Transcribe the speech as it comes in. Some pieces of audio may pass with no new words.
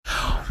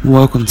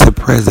Welcome to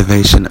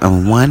Preservation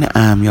of One.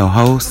 I'm your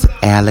host,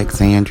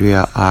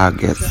 Alexandria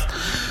August.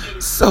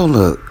 So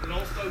look,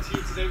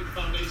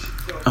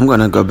 I'm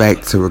going to go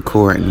back to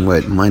recording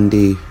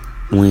Monday,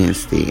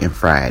 Wednesday, and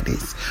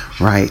Fridays,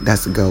 right?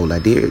 That's the goal. I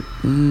did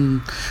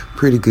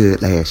pretty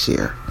good last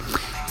year.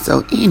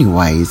 So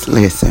anyways,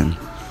 listen.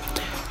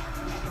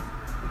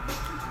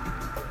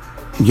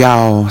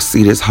 Y'all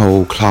see this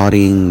whole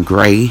Claudine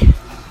Gay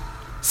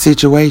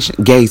situation.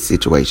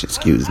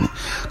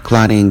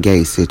 Claudine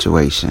Gay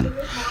situation.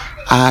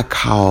 I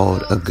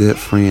called a good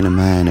friend of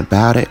mine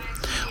about it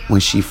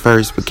when she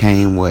first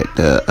became I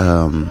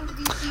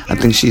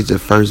think she's the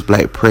first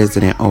black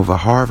president over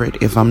Harvard,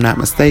 if I'm not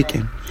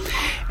mistaken.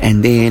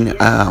 And then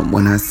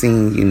when I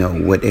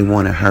seen, what they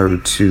wanted her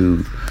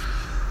to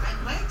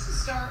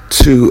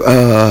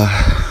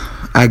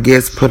I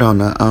guess put on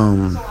the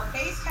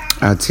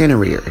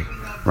itinerary,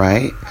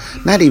 right?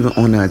 Not even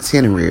on the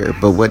itinerary,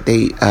 but what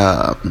they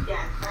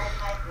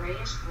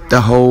the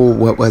whole,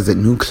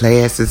 new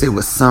classes, it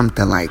was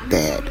something like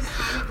that,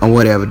 or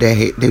whatever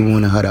they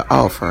wanted her to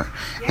offer.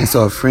 And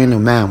so a friend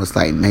of mine was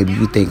like, maybe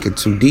you thinking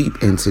too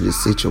deep into the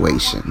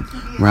situation,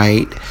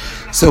 right?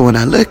 So when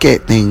I look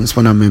at things,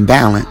 when I'm in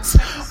balance,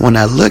 when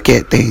I look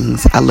at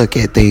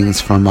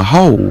things from a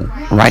whole,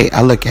 right?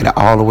 I look at it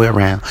all the way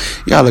around.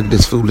 Y'all look at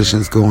this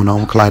foolishness going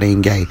on with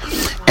Claudine Gay.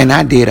 And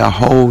I did a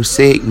whole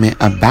segment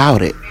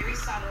about it,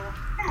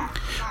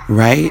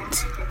 right?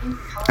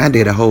 I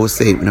did a whole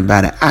segment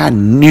about it. I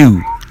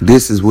knew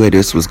this is where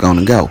this was going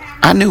to go.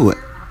 I knew it.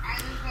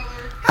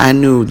 I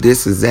knew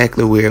this is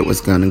exactly where it was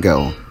going to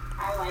go.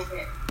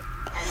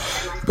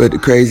 But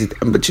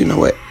you know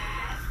what?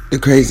 The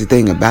crazy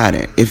thing about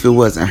it, if it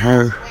wasn't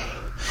her,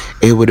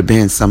 it would have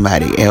been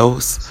somebody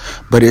else.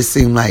 But it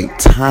seemed like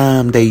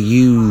time they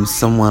used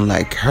someone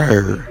like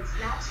her,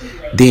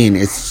 then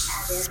it's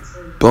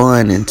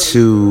spun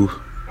into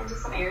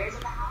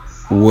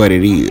what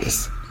it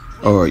is.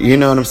 Or, you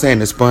know what I'm saying?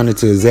 It's spun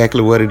into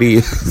exactly what it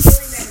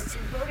is.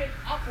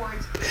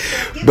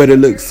 But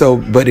it is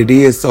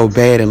so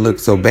bad and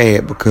looks so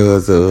bad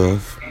because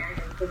of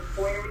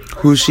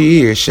who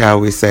she is,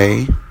 shall we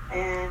say.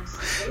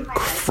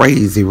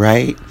 Crazy,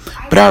 right?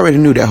 But I already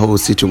knew that whole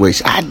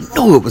situation. I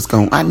knew it was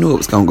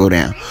gonna go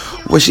down.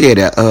 Well, she had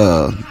a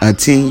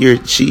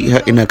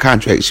 10-year. In her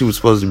contract, she was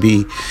supposed to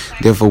be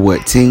there for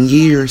 10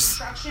 years,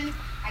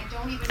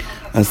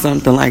 or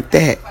something like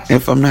that.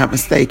 If I'm not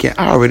mistaken,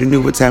 I already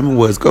knew what time it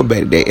was. Go back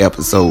to that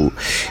episode.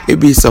 It'd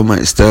be so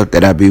much stuff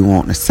that I be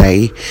wanting to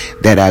say,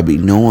 that I be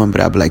knowing, but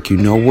I be like, you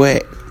know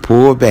what?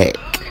 Pull back,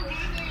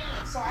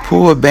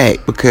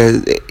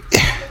 because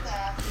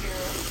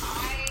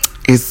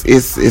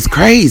it's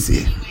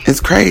crazy.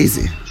 It's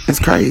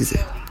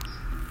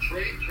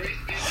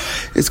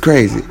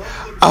crazy.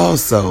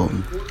 Also,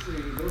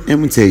 let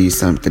me tell you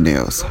something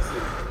else.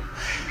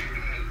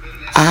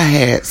 I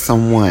had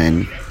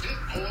someone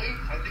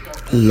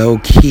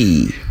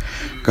low-key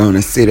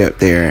gonna sit up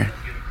there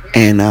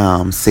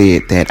and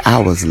said that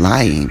I was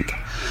lying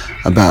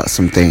about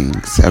some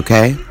things,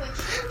 okay?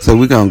 So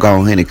we're gonna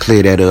go ahead and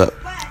clear that up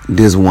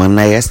this one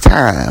last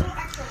time,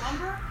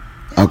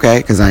 okay?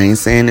 Because I ain't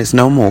saying this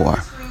no more.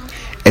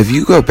 If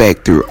you go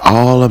back through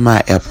all of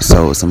my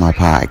episodes of my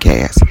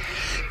podcast,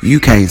 you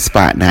can't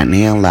spot not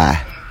nan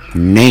lie.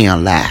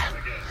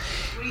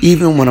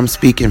 Even when I'm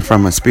speaking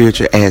from a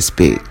spiritual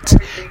aspect,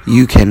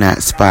 you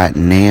cannot spot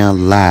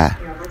nan lie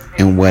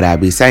in what I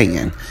be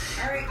saying.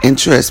 And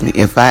trust me,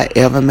 if I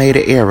ever made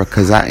an error,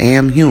 because I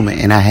am human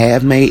and I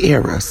have made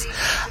errors,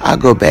 I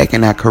go back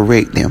and I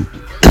correct them.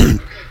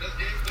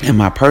 In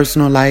my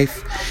personal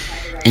life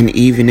and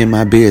even in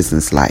my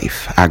business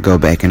life, I go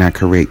back and I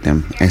correct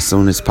them as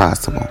soon as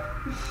possible.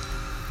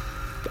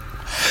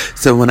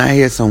 So when I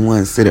hear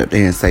someone sit up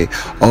there and say,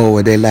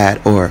 oh, they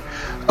lied, or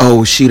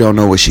oh, she don't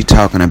know what she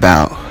talking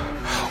about,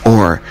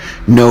 or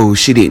no,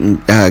 she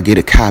didn't get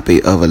a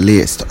copy of a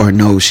list, or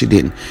no, she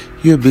didn't,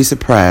 you'll be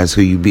surprised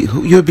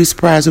you'll be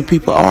surprised who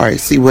people are.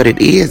 See, what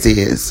it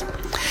is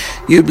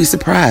you'll be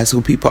surprised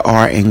who people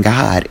are in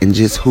God and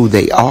just who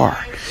they are.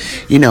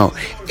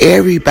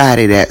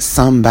 Everybody that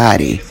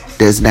somebody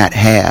does not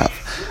have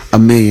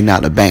 $1 million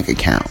bank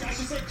account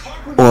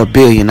or $1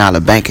 billion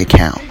bank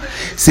account.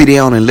 See, they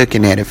only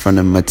looking at it from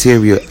the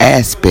material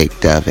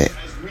aspect of it.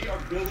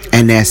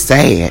 And that's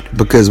sad,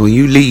 because when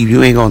you leave,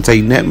 you ain't gonna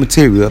take nothing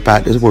material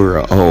about this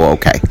world. Oh,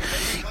 okay.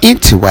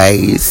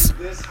 Anyways,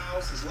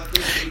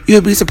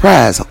 you'll be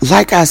surprised.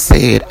 Like I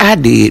said, I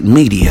did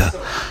media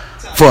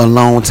for a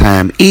long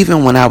time.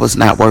 Even when I was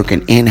not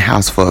working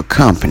in-house for a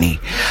company,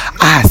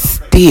 I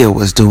still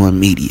was doing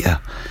media.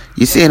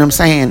 You see what I'm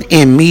saying?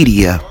 In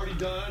media,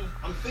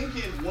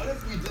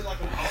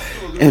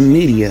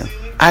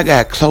 I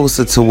got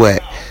closer to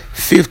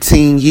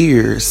 15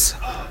 years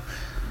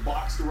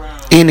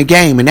in the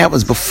game, and that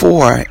was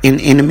before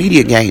in the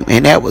media game,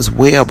 and that was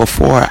well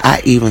before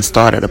I even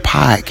started a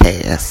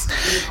podcast.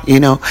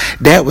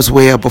 That was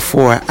well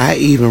before I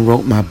even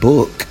wrote my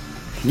book.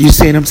 You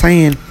see what I'm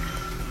saying?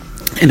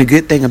 And the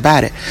good thing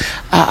about it,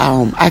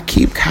 I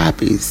keep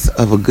copies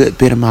of a good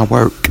bit of my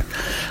work,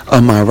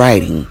 of my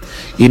writing,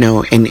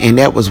 and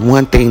that was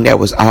one thing that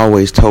was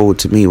always told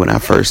to me when I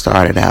first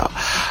started out.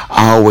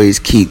 Always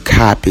keep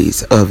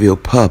copies of your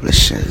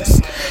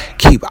publishings.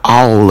 Keep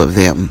all of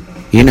them,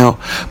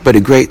 But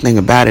the great thing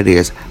about it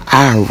is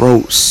I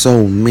wrote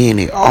so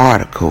many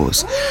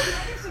articles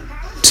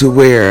to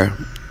where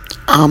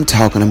I'm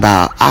talking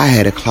about I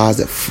had a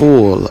closet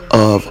full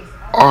of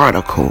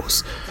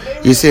articles.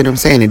 You see what I'm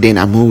saying? And then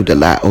I moved a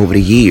lot over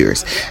the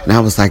years. And I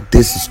was like,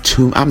 this is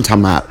too... I'm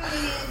talking about...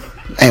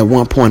 At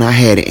one point, I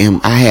had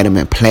them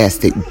in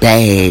plastic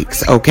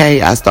bags,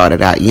 okay? I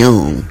started out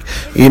young.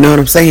 You know what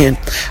I'm saying?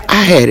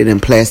 I had it in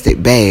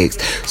plastic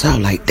bags. So I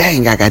was like,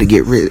 dang, I got to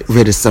get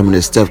rid of some of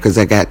this stuff because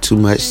I got too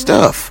much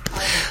stuff.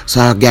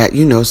 So I got,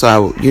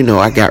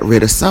 I got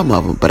rid of some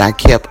of them, but I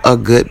kept a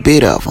good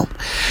bit of them.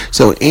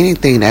 So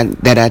anything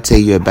that I tell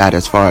you about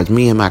as far as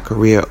me and my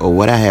career or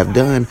what I have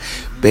done,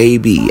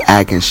 baby,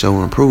 I can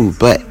show and prove.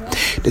 But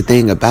the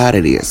thing about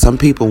it is, some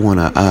people want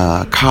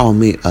to call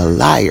me a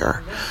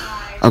liar.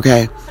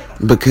 Okay,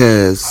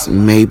 because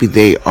maybe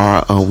they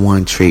are a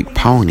one-trick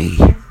pony.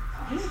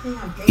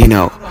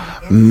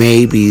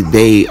 Maybe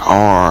they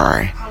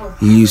are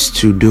used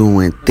to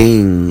doing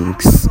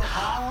things,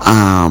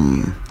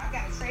 I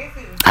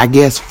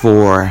guess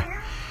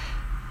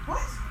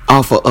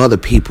off of other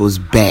people's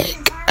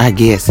back. I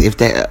guess if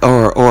that,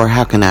 or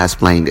how can I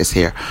explain this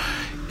here?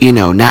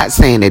 Not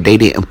saying that they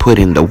didn't put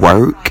in the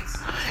work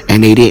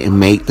and they didn't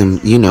make them,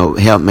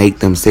 help make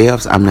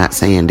themselves. I'm not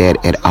saying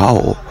that at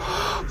all.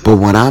 But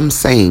what I'm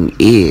saying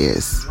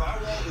is,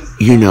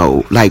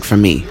 like for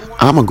me,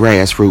 I'm a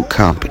grassroots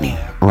company,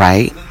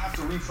 right?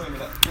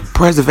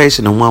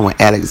 Preservation of One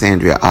with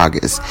Alexandria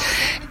August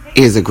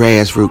is a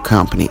grassroots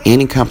company.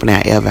 Any company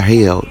I ever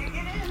had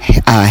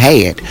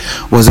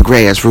was a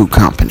grassroots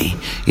company.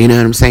 You know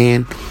what I'm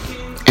saying?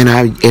 And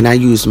I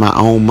used my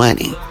own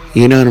money.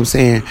 You know what I'm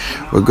saying?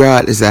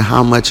 Regardless of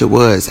how much it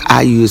was,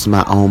 I used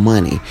my own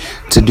money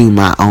to do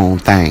my own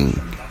thing.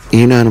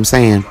 You know what I'm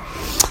saying?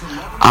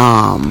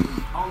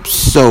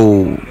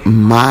 So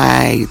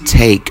my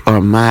take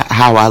or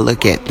how I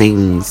look at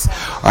things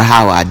or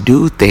how I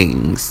do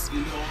things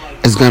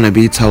is going to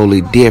be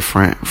totally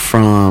different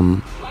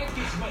from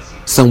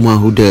someone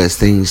who does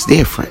things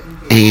different.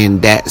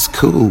 And that's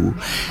cool.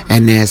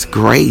 And that's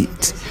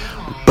great.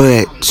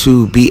 But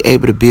to be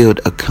able to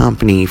build a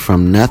company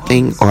from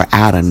nothing or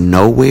out of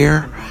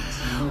nowhere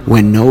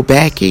with no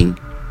backing,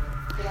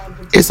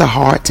 it's a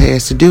hard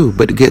task to do.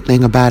 But the good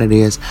thing about it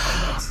is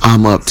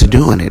I'm up to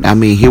doing it. I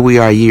mean, here we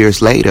are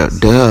years later,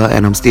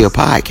 and I'm still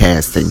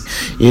podcasting.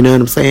 You know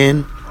what I'm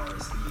saying?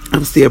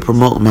 I'm still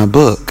promoting my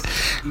book.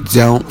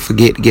 Don't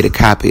forget to get a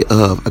copy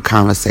of A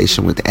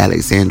Conversation with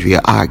Alexandria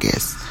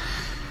August.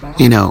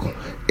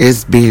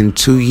 It's been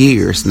 2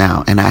 years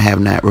now, and I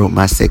have not wrote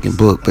my second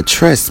book. But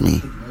trust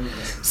me,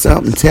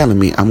 something telling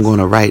me I'm going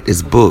to write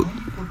this book,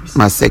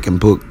 my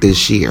second book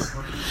this year.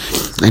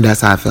 And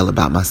that's how I feel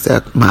about my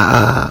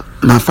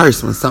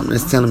first one. Something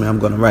that's telling me I'm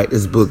going to write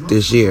this book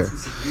this year.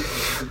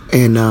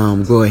 And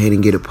go ahead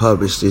and get it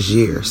published this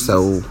year.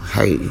 So,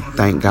 hey,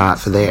 thank God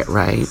for that,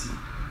 right?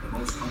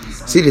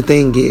 See, the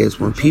thing is,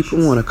 when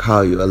people want to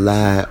call you a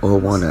lie or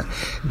want to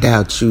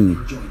doubt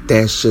you,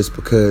 that's just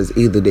because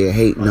either they're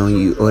hating on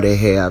you or they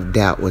have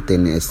doubt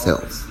within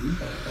themselves.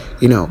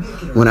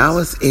 When I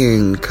was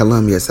in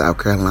Columbia, South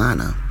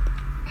Carolina,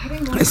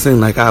 it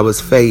seemed like I was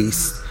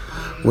faced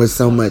with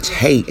so much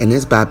hate, and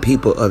it's by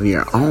people of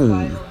your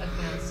own.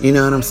 You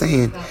know what I'm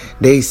saying?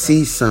 They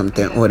see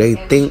something or they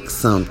think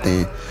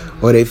something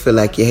or they feel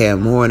like you have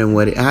more than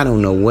I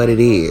don't know what it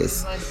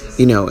is.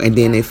 And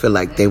then they feel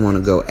like they want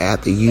to go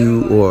after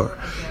you or,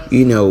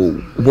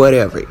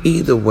 whatever.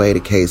 Either way the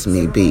case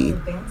may be.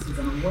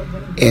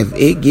 If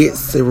it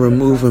gets to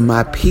removing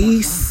my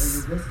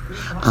peace,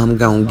 I'm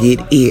going to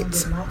get it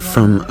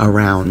from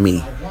around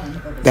me.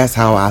 That's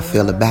how I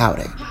feel about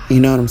it. You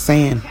know what I'm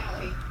saying?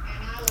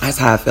 That's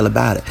how I feel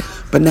about it.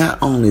 But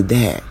not only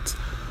that,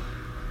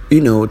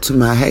 to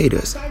my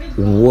haters,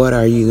 what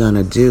are you going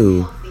to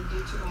do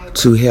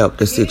to help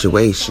the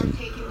situation?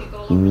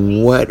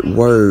 What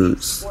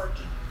words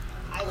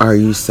are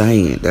you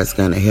saying that's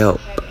going to help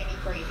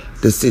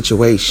the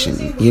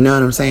situation? You know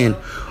what I'm saying?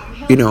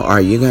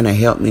 Are you going to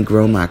help me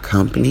grow my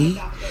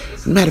company?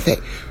 Matter of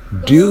fact,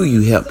 do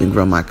you help me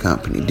grow my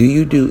company? Do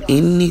you do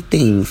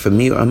anything for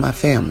me or my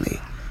family?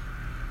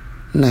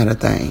 Not a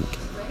thing.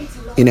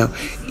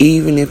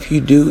 Even if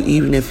you do,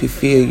 even if you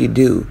feel you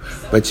do,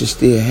 but you're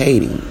still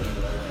hating,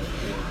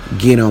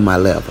 get on my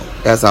level.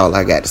 That's all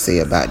I got to say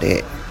about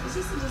that.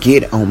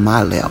 Get on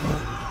my level.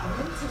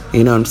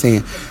 You know what I'm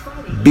saying?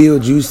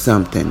 Build you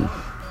something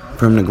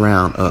from the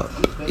ground up.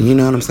 You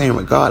know what I'm saying?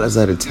 Regardless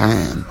of the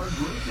time.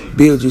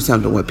 Build you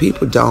something. What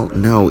people don't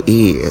know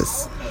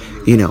is,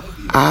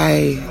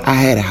 I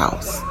had a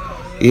house.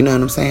 You know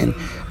what I'm saying?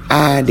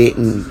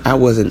 I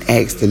wasn't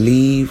asked to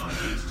leave.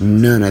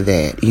 None of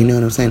that. You know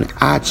what I'm saying?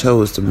 I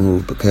chose to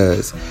move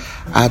because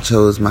I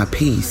chose my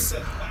peace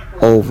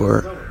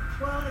over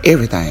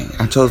everything.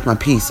 I chose my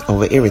peace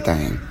over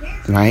everything,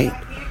 right?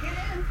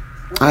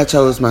 I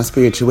chose my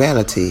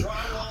spirituality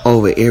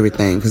over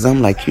everything, because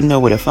I'm like, you know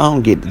what? If I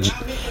don't get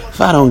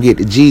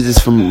the Jesus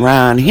from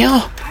around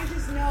here,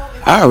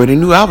 I already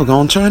knew I was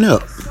gonna turn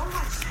up.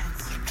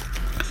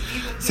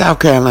 South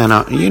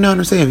Carolina, you know what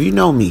I'm saying? If you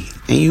know me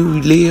and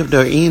you lived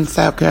or in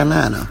South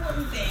Carolina,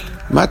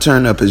 my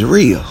turn up is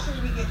real.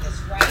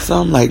 So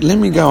I'm like, let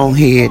me go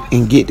ahead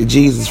and get the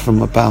Jesus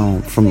from up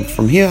on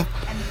from here.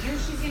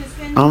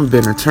 I'm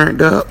been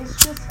turned up,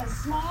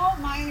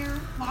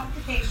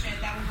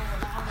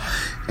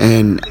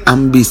 and I'm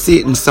gonna be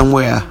sitting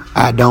somewhere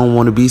I don't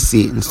want to be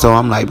sitting. So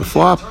I'm like,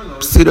 before I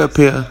sit up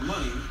here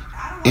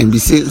and be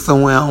sitting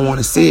somewhere I don't want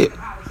to sit,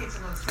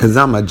 because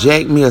I'm going to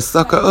jack me a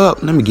sucker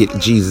up, let me get the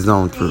Jesus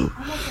on through.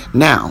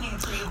 Now,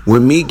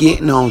 with me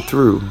getting on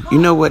through, you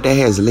know what that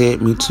has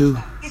led me to?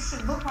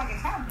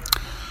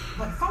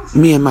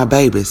 Me and my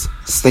babies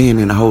staying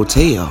in a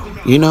hotel.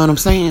 You know what I'm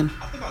saying?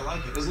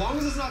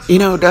 You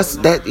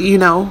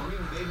know,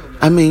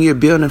 I mean, you're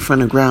building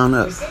from the ground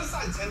up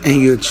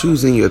and you're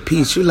choosing your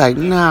peace. You're like,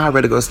 nah, I'd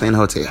rather go stay in a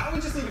hotel.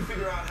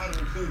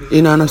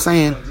 You know what I'm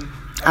saying?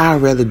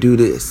 I'd rather do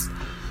this.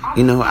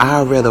 You know,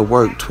 I'd rather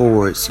work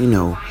towards,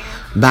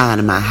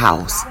 buying my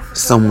house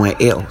somewhere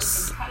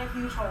else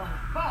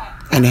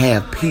and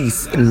have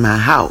peace in my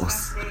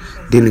house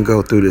than to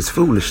go through this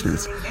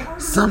foolishness.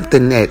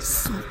 Something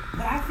that's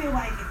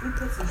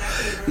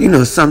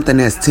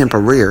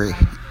temporary.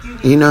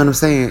 You know what I'm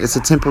saying? It's a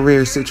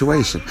temporary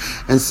situation.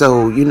 And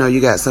so, you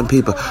got some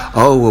people,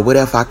 oh, well, what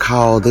if I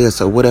call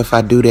this or what if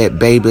I do that?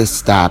 Baby,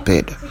 stop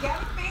it.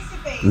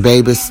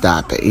 Baby,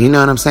 stop it. You know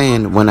what I'm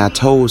saying? When I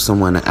told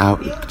someone,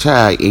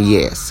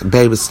 yes,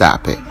 baby,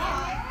 stop it.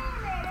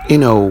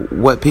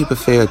 What people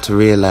fail to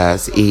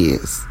realize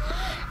is,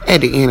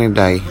 at the end of the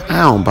day,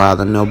 I don't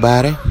bother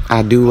nobody.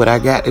 I do what I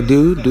got to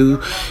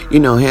do,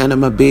 handle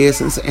my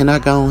business, and I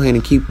go ahead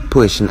and keep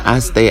pushing. I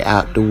stay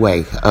out the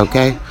way,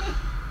 okay?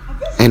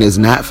 And it's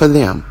not for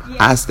them.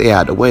 I stay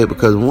out the way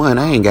because, one,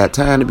 I ain't got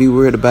time to be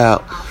worried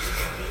about,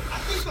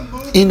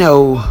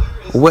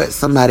 what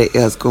somebody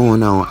else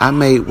going on. I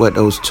made,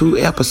 those 2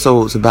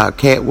 episodes about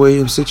Cat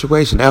Williams'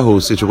 situation. That whole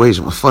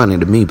situation was funny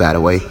to me, by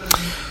the way.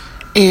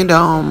 And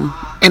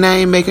I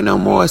ain't making no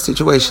more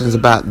situations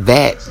about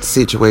that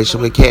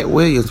situation with Cat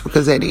Williams,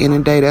 because at the end of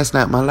the day, that's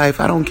not my life.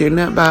 I don't care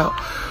nothing about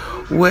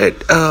what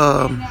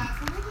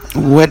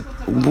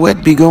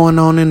be going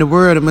on in the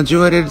world the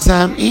majority of the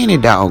time any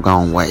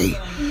doggone way.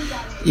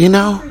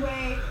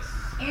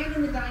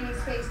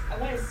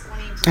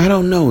 I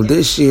don't know.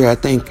 This year, I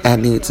think I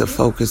need to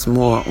focus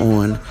more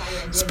on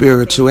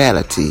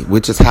spirituality,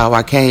 which is how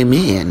I came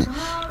in,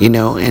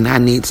 and I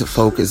need to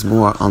focus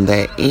more on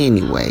that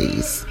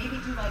anyways.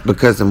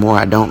 Because the more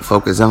I don't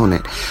focus on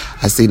it,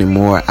 I see the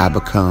more I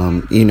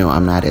become,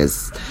 I'm not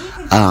as,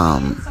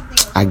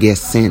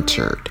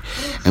 centered.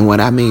 And what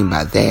I mean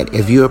by that,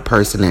 if you're a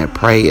person that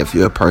prays, if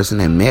you're a person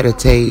that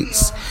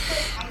meditates,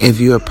 if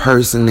you're a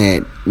person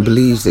that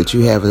believes that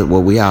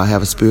we all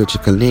have a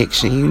spiritual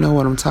connection, you know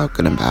what I'm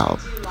talking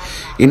about.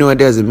 It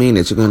doesn't mean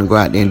that you're going to go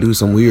out there and do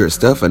some weird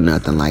stuff or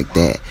nothing like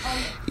that.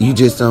 You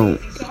just don't,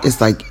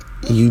 it's like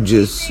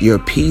your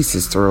peace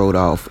is thrown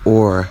off,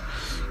 or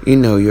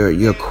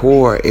your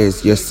core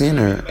is, your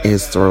center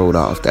is thrown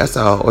off. That's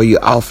all. Or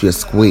you're off your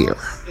square.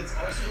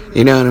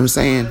 You know what I'm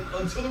saying?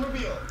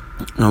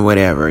 Or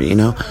whatever,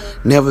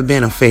 Never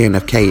been a fan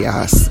of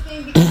chaos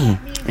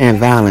and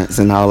violence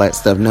and all that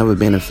stuff. Never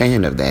been a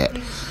fan of that.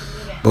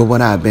 But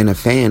what I've been a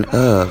fan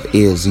of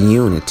is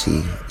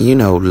unity,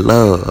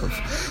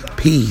 love,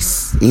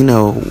 peace,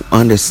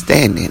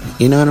 understanding.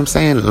 You know what I'm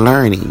saying?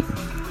 Learning.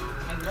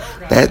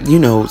 That,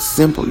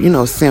 simple,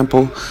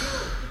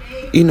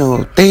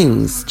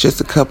 things,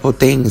 just a couple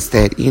things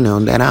that,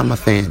 that I'm a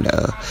fan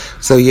of.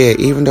 So, yeah,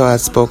 even though I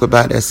spoke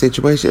about that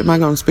situation, am I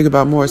going to speak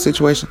about more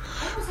situation?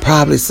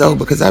 Probably so,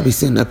 because I be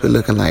sitting up here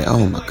looking like,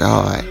 oh, my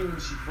God.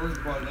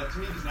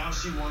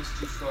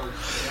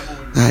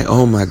 Like,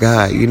 oh, my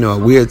God. We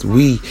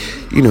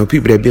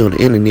people that be on the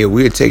internet,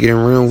 we'll take it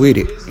and run with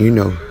it,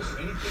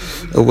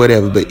 or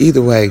whatever. But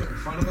either way,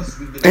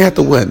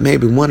 after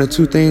maybe 1 or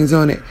 2 things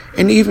on it,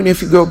 and even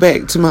if you go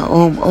back to my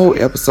old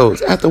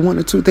episodes, after 1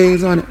 or 2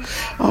 things on it,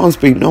 I don't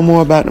speak no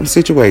more about them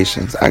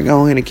situations. I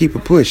go in and keep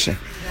it pushing.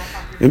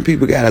 Them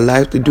people got a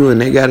life to do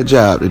and they got a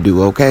job to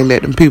do, okay?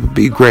 Let them people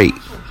be great.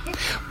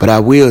 But I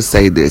will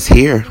say this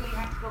here.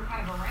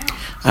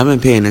 I've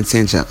been paying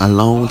attention a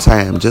long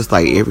time, just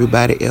like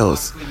everybody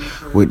else,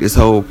 with this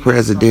whole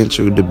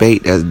presidential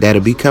debate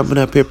that'll be coming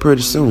up here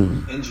pretty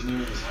soon.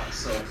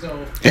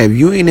 If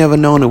you ain't never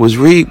known it was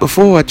rigged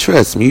before,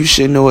 trust me, you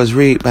should know it's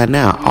rigged by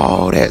now.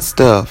 All that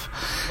stuff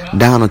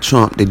Donald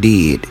Trump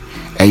did.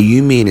 And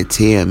you mean to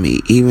tell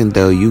me, even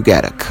though you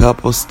got a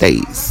couple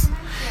states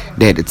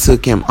that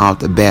took him off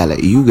the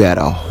ballot, you got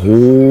a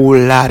whole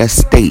lot of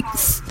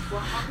states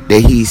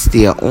that he's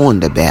still on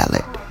the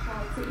ballot.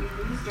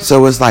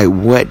 So it's like,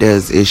 what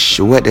does it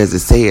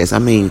say? I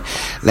mean,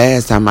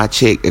 last time I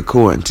checked,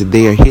 according to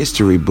their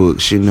history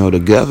books,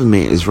 the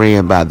government is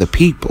ran by the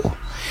people.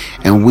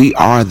 And we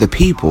are the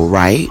people,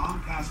 right?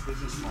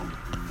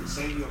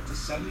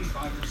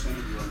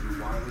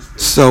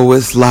 So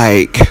it's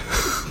like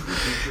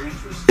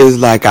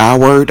our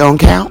word don't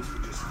count.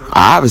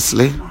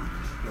 Obviously,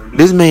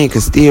 this man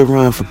can still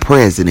run for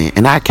president,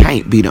 and I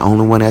can't be the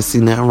only one that see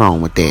nothing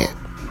wrong with that.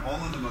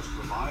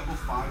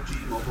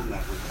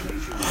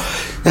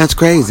 That's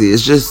crazy.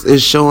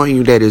 It's showing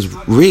you that it's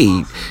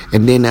rigged.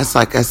 And then that's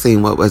like I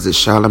seen, what was it,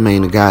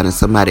 Charlemagne the God, and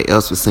somebody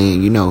else was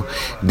saying,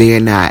 they're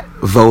not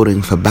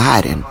voting for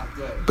Biden.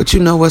 But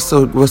you know what's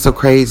so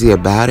crazy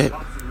about it?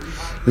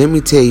 Let me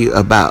tell you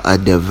about a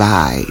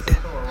divide.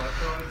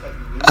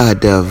 A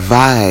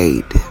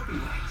divide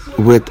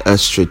with a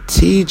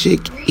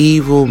strategic,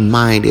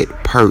 evil-minded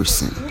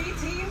person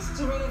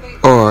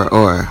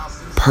or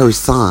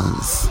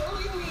persons.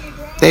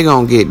 They're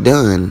going to get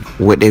done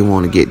what they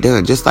want to get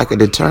done, just like a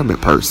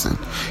determined person.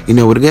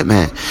 With a good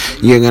man,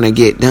 you're going to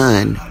get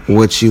done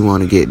what you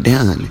want to get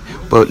done.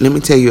 But let me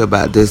tell you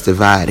about this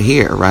divide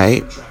here,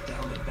 right?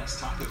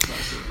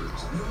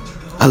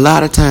 A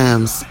lot of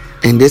times,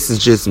 and this is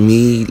just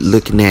me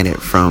looking at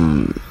it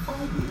from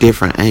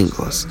different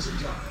angles,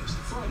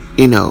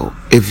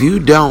 if you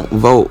don't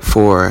vote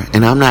for,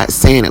 and I'm not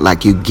saying it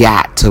like you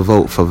got to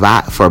vote for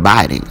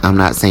Biden. I'm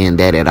not saying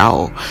that at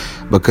all.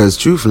 Because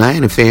truthfully, I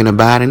ain't a fan of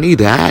Biden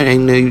either. I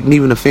ain't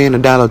even a fan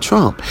of Donald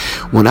Trump.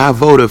 When I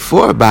voted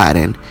for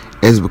Biden,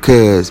 it's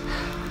because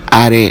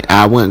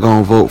I wasn't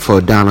going to vote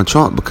for Donald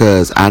Trump,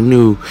 because I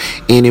knew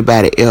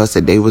anybody else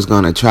that they was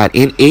going to try.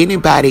 And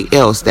anybody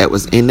else that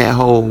was in that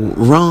whole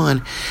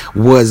run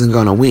wasn't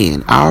going to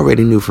win. I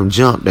already knew from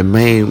jump the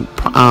main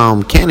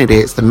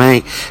candidates,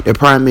 the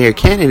primary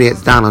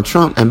candidates, Donald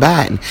Trump and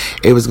Biden.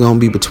 It was going to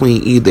be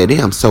between either of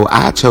them. So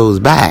I chose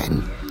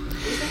Biden.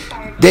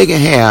 They can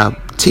have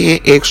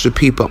 10 extra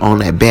people on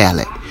that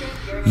ballot.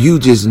 You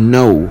just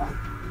know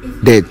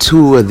that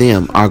 2 of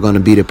them are going to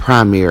be the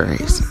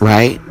primaries,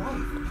 right?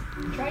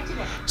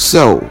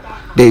 So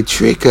they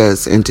trick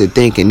us into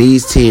thinking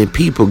these 10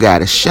 people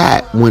got a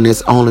shot when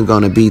it's only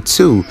going to be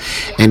 2.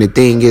 And the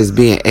thing is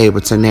being able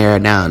to narrow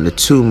down the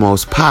 2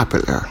 most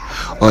popular,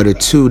 or the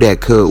 2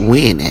 that could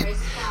win it.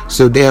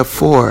 So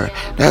therefore,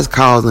 that's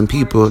causing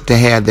people to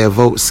have their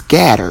votes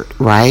scattered,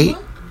 right?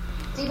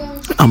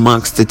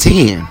 Amongst the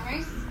 10.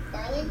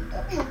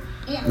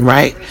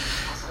 Right?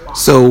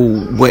 So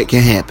what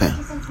can happen?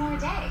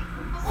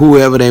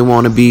 Whoever they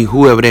want to be,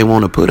 whoever they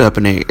want to put up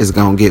in there is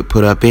going to get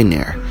put up in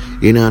there.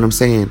 You know what I'm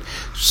saying?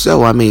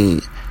 So,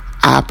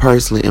 I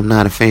personally am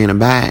not a fan of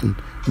Biden.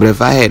 But if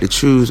I had to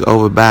choose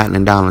over Biden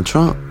and Donald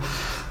Trump,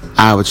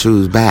 I would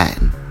choose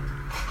Biden.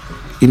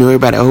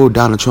 Everybody,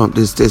 Donald Trump,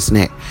 this and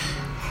that.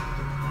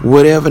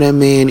 Whatever that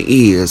man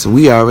is,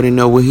 we already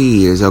know what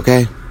he is,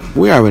 okay?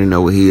 We already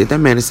know what he is. That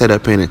man is set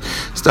up in it,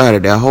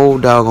 started that whole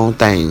doggone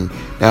thing,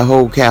 that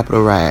whole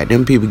Capitol riot.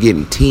 Them people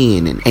getting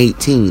 10 and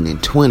 18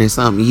 and 20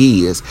 something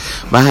years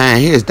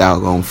behind his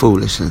doggone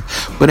foolishness.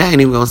 But I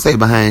ain't even gonna say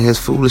behind his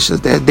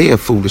foolishness. That's their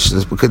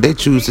foolishness, because they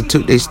choose to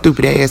took their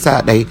stupid ass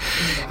out there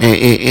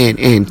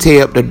and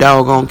tear up the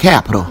doggone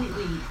Capitol.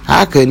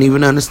 I couldn't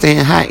even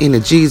understand how in the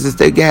Jesus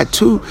they got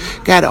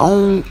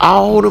on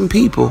all them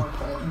people.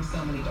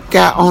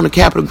 Got on the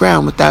Capitol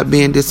ground without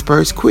being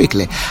dispersed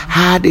quickly.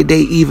 How did they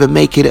even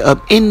make it up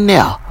in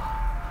there?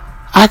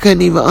 I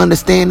couldn't even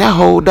understand that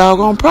whole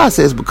doggone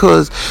process,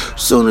 because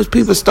as soon as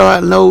people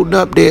start loading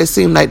up there, it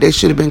seemed like they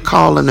should have been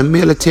calling the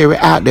military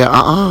out there.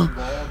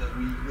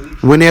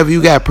 Whenever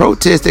you got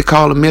protests, they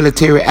call the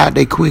military out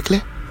there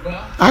quickly.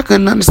 I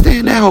couldn't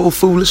understand that whole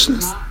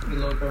foolishness.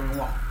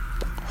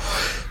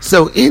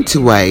 So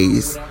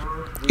anyways,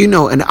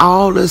 and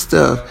all the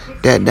stuff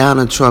that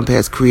Donald Trump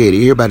has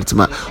created, everybody talking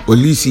about, well,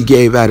 at least he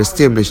gave out a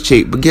stimulus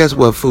check. But guess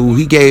what, fool?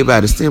 He gave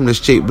out a stimulus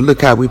check, but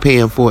look how we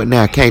paying for it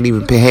now. Can't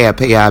even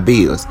pay our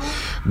bills.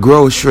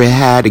 Grocery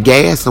high, the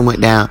gas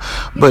went down,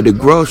 but the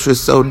grocery's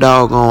so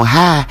doggone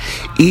high,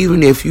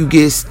 even if you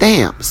get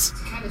stamps,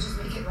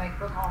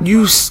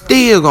 you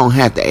still gonna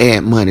have to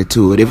add money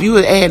to it. If you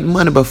were adding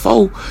money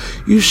before,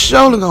 you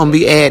surely gonna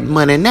be adding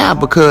money now,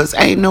 because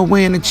ain't no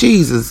way in the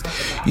Jesus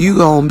you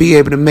gonna be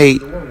able to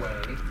make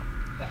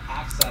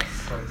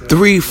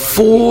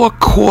 3-4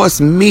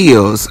 course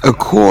meals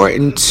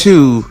according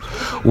to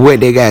what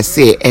they got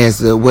set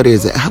as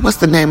what's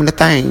the name of the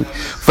thing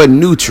for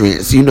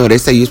nutrients. They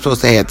say you're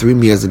supposed to have 3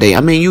 meals a day.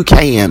 You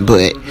can,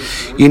 but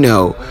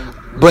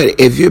but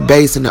if you're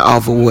basing it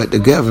off of what the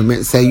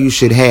government say you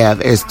should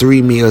have as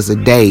 3 meals a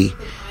day,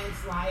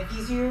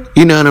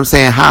 you know what I'm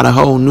saying, how the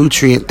whole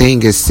nutrient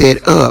thing is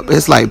set up,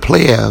 it's like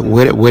player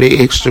where the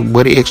extra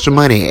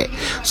money at.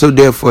 So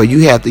therefore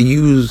you have to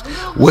use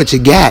what you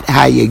got,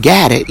 how you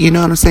got it, you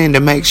know what I'm saying, to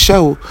make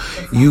sure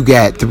you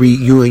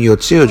and your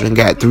children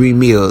got 3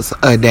 meals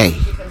a day.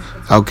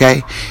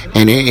 Okay?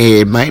 And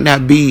it might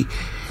not be,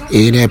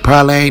 and it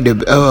probably ain't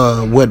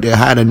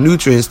how the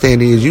nutrient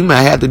stand is. You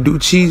might have to do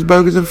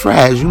cheeseburgers and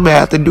fries. You might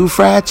have to do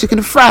fried chicken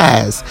and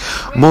fries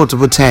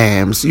multiple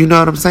times. You know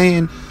what I'm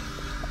saying?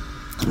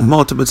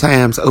 Multiple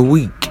times a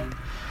week.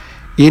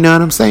 You know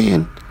what I'm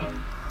saying?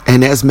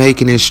 And that's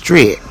making it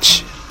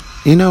stretch.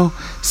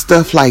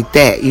 Stuff like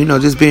that.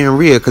 Just being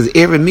real, because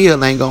every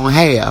meal ain't gonna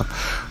have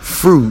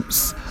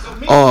fruits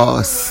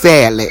or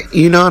salad.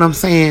 You know what I'm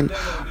saying?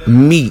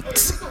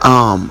 Meat,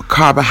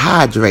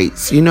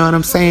 carbohydrates. You know what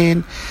I'm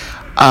saying?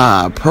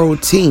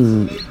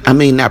 Protein. I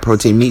mean, not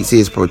protein. Meats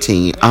is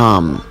protein.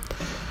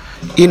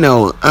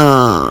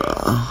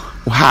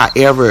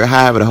 However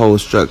the whole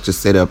structure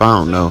set up, I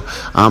don't know.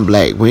 I'm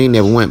black. We ain't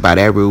never went by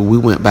that rule. We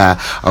went by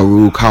a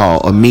rule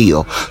called a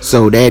meal.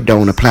 So that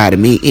don't apply to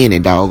me any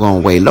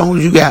doggone way. As long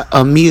as you got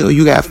a meal,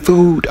 you got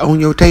food on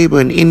your table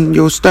and in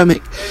your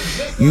stomach,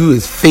 you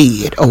is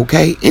fed,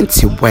 okay?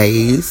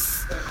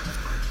 Anyways,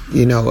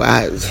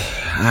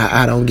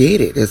 I don't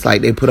get it. It's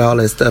like they put all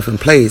that stuff in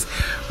place,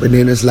 but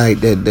then it's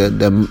like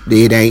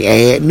it ain't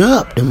adding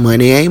up. The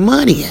money ain't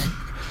money,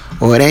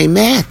 or it ain't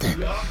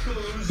mathing.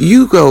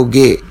 You go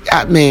get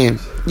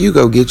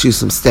you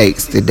some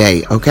steaks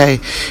today, okay?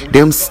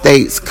 Them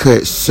steaks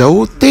cut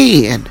so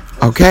thin,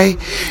 okay?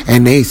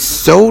 And they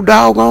so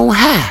doggone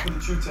high.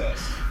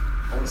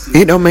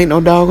 It don't make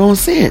no doggone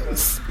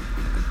sense.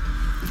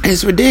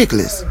 It's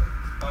ridiculous.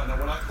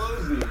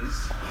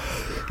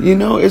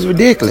 It's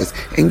ridiculous.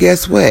 And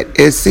guess what?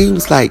 It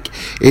seems like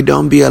it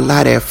don't be a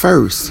lot at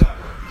first.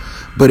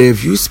 But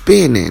if you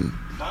spending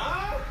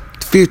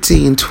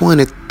 $15,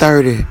 $20,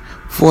 $30,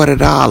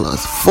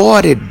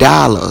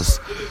 $40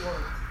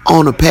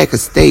 on a pack of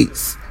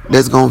steaks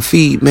that's gonna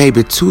feed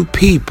maybe 2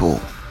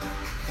 people,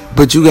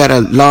 but you got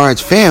a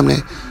large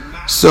family,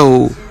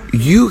 so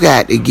you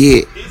got to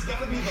get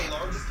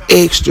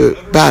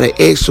about an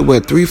extra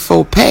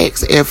 3-4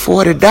 packs at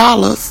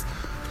 $40.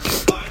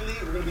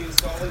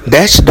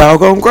 That's your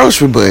doggone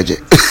grocery budget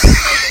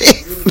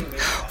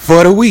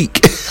for the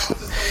week.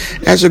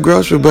 That's your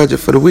grocery budget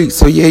for the week.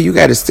 So yeah, you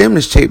got a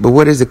stimulus check, but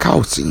what is it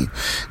costing you?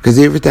 Because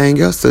everything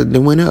else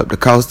went up. The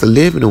cost of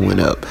living went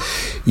up.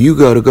 You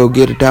go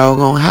get a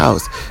doggone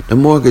house. The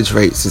mortgage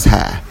rates is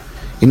high.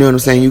 You know what I'm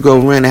saying? You go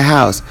rent a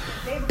house.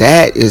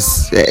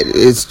 It's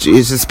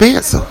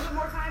expensive.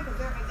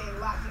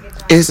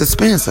 It's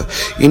expensive.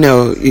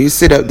 You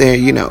sit up there,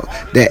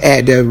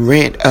 the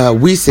rent,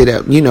 we sit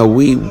up,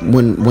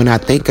 when I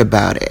think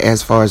about it,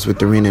 as far as with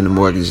the rent and the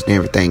mortgage and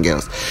everything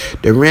else,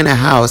 to rent a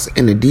house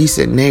in a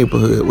decent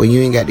neighborhood where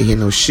you ain't got to hear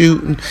no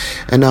shooting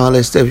and all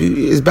that stuff,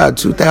 it's about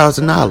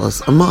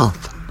 $2,000 a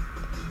month.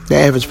 The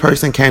average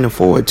person can't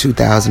afford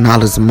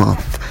 $2,000 a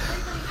month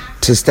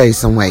to stay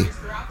somewhere.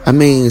 I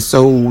mean,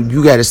 so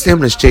you got a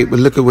stimulus check, but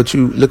look at what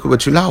you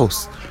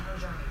lost.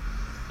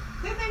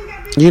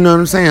 You know what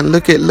I'm saying?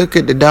 Look at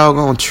the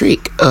doggone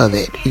trick of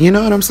it. You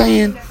know what I'm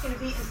saying?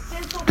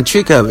 The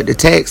trick of it. The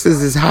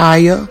taxes is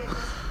higher.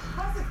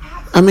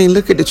 I mean,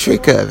 look at the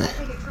trick of it.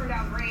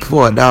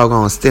 For a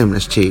doggone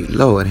stimulus check.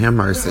 Lord have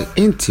mercy.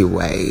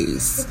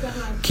 Anyways,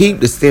 keep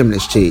the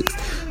stimulus checks.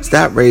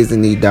 Stop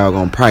raising these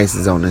doggone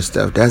prices on this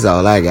stuff. That's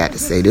all I got to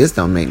say. This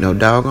don't make no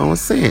doggone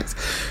sense.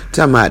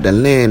 Talking about the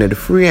land of the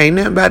free. Ain't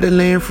nothing about the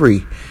land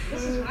free.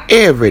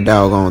 Every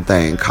doggone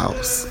thing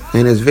costs.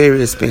 And it's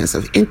very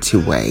expensive.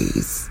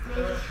 Anyways.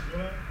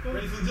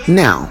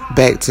 Now,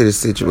 back to the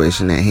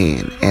situation at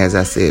hand. As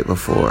I said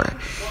before,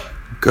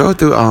 go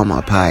through all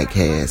my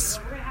podcast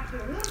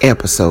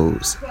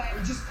episodes.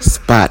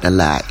 Spot the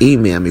lie.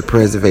 Email me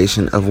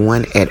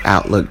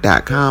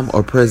preservationof1@outlook.com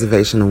or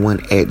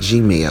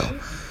preservationof1@gmail.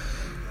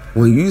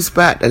 When you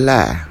spot the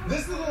lie,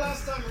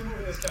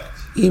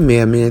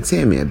 email me and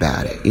tell me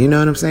about it. You know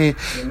what I'm saying?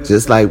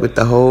 Just like with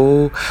the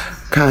whole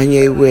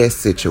Kanye West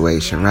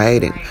situation,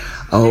 right? And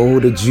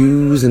the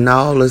Jews and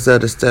all this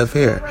other stuff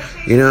here.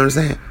 You know what I'm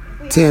saying?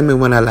 Tell me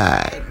when I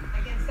lied.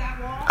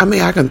 I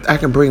mean, I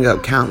can bring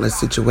up countless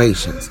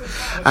situations.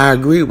 I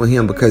agree with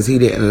him because he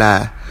didn't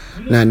lie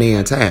not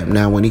near time.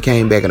 Now, when he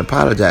came back and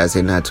apologized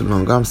here not too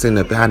long ago, I'm sitting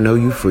up there, I know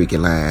you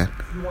freaking lying.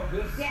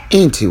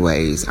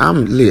 Anyways,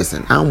 I'm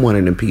one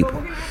of them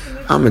people.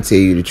 I'm going to tell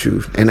you the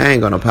truth. And I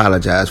ain't going to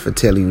apologize for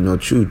telling you no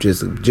truth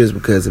just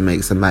because it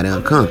makes somebody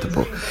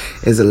uncomfortable.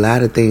 There's a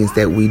lot of things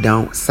that we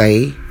don't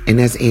say. And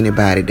that's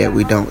anybody that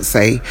we don't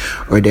say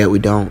or that we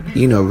don't,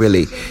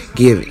 really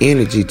give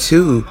energy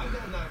to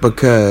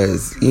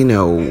because,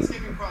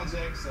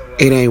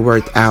 it ain't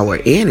worth our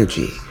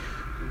energy.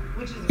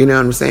 You know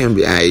what I'm saying?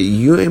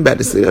 You ain't about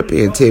to sit up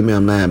here and tell me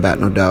I'm lying about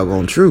no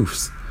doggone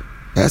truths.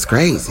 That's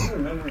crazy.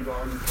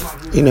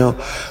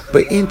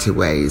 But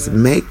anyways,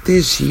 make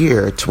this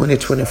year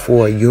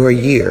 2024 your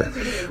year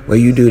where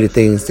you do the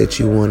things that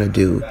you want to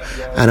do.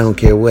 I don't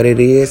care what it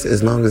is,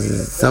 as long as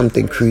it's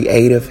something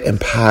creative and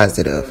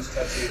positive.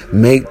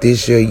 Make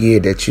this your year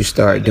that you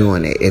start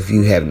doing it if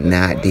you have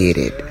not did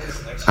it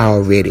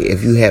already.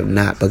 If you have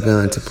not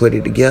begun to put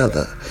it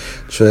together,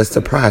 trust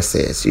the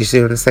process. You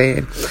see what I'm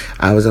saying?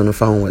 I was on the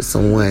phone with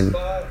someone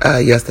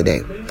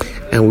yesterday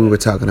and we were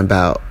talking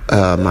about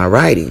my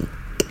writing.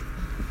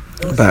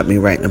 About me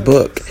writing a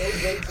book.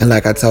 And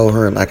like I told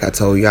her, like I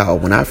told y'all,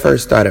 when I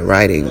first started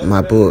writing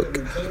my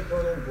book,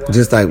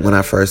 just like when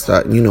I first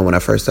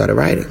started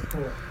writing,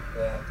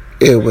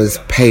 it was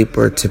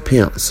paper to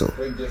pencil.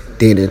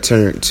 Then it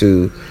turned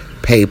to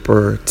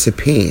paper to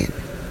pen.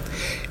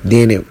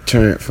 Then it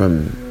turned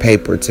from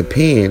paper to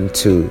pen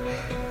to,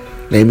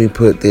 let me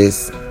put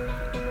this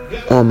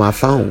on my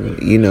phone.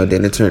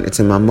 Then it turned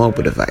into my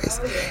mobile device.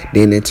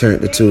 Then it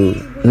turned into,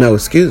 no,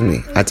 excuse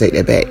me, I take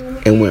that back.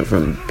 It went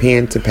from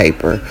pen to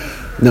paper.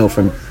 No,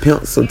 from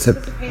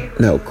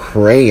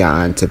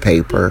crayon to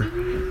paper.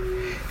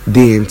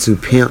 Then to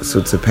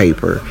pencil to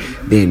paper.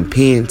 Then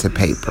pen to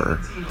paper.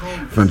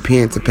 From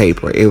pen to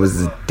paper, it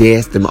was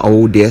them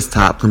old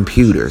desktop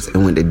computers. It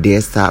went to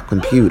desktop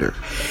computer.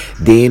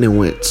 Then it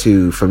went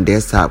from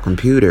desktop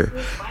computer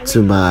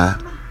to my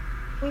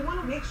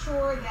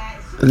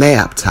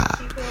laptop.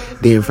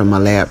 Then from my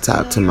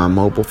laptop to my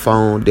mobile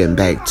phone. Then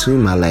back to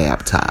my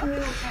laptop.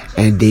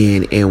 And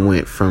then it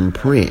went from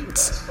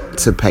print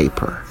to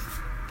paper.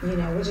 We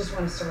just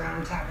want to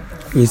surround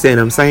topic. You see what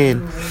I'm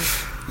saying?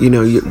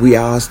 We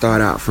all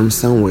start out from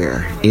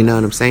somewhere. You know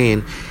what I'm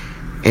saying?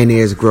 And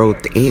there's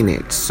growth in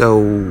it.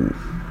 So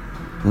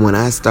when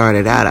I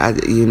started out, I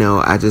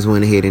just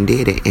went ahead and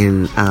did it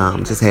and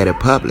just had it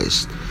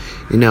published.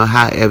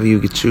 However you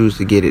could choose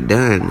to get it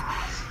done,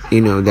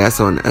 that's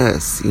on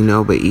us.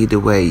 But either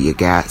way, you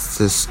got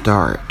to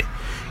start.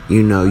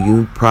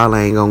 You probably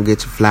ain't gonna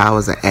get your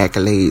flowers and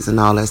accolades and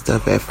all that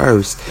stuff at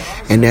first,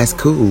 and that's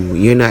cool.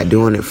 You're not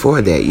doing it for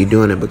that. You're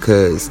doing it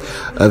because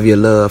of your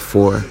love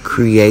for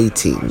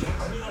creating.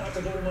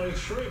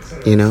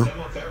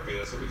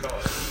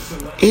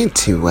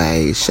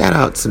 Anyway, shout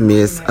out to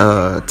Miss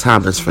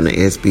Thomas from the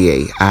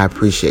SBA. I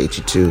appreciate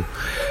you too.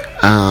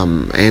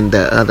 And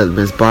the other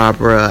Miss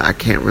Barbara, I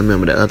can't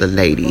remember the other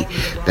lady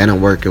that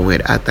I'm working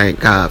with. I thank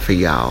God for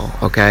y'all.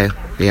 Okay.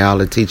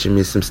 Y'all are teaching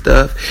me some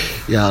stuff.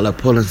 Y'all are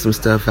pulling some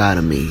stuff out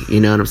of me. You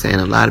know what I'm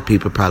saying? A lot of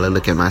people probably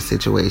look at my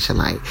situation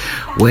like,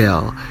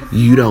 well,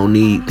 you don't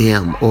need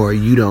them, or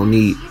you don't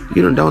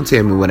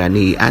tell me what I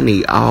need. I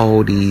need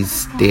all these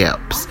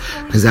steps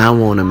because I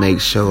want to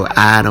make sure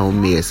I don't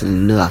miss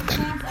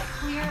nothing.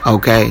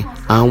 Okay?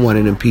 I'm one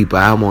of them people.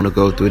 I want to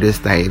go through this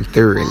thing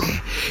thoroughly.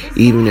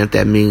 Even if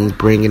that means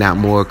bringing out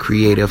more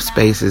creative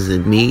spaces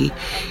in me.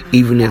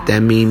 Even if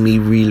that means me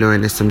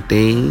relearning some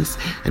things.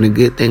 And the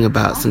good thing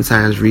about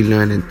sometimes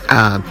relearning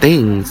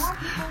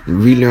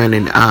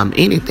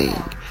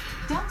anything,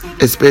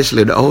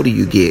 especially the older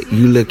you get,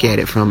 you look at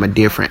it from a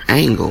different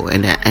angle.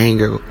 And that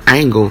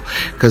angle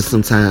can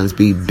sometimes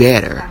be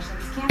better.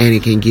 And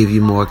it can give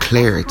you more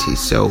clarity.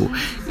 So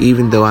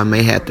even though I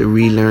may have to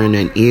relearn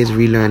and is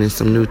relearning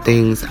some new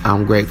things,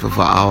 I'm grateful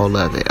for all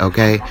of it,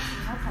 okay?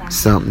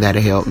 Something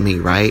that'll help me,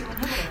 right?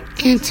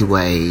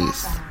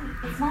 Anyways,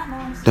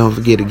 don't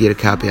forget to get a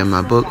copy of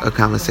my book, A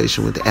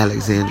Conversation with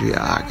Alexandria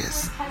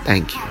August.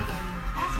 Thank you.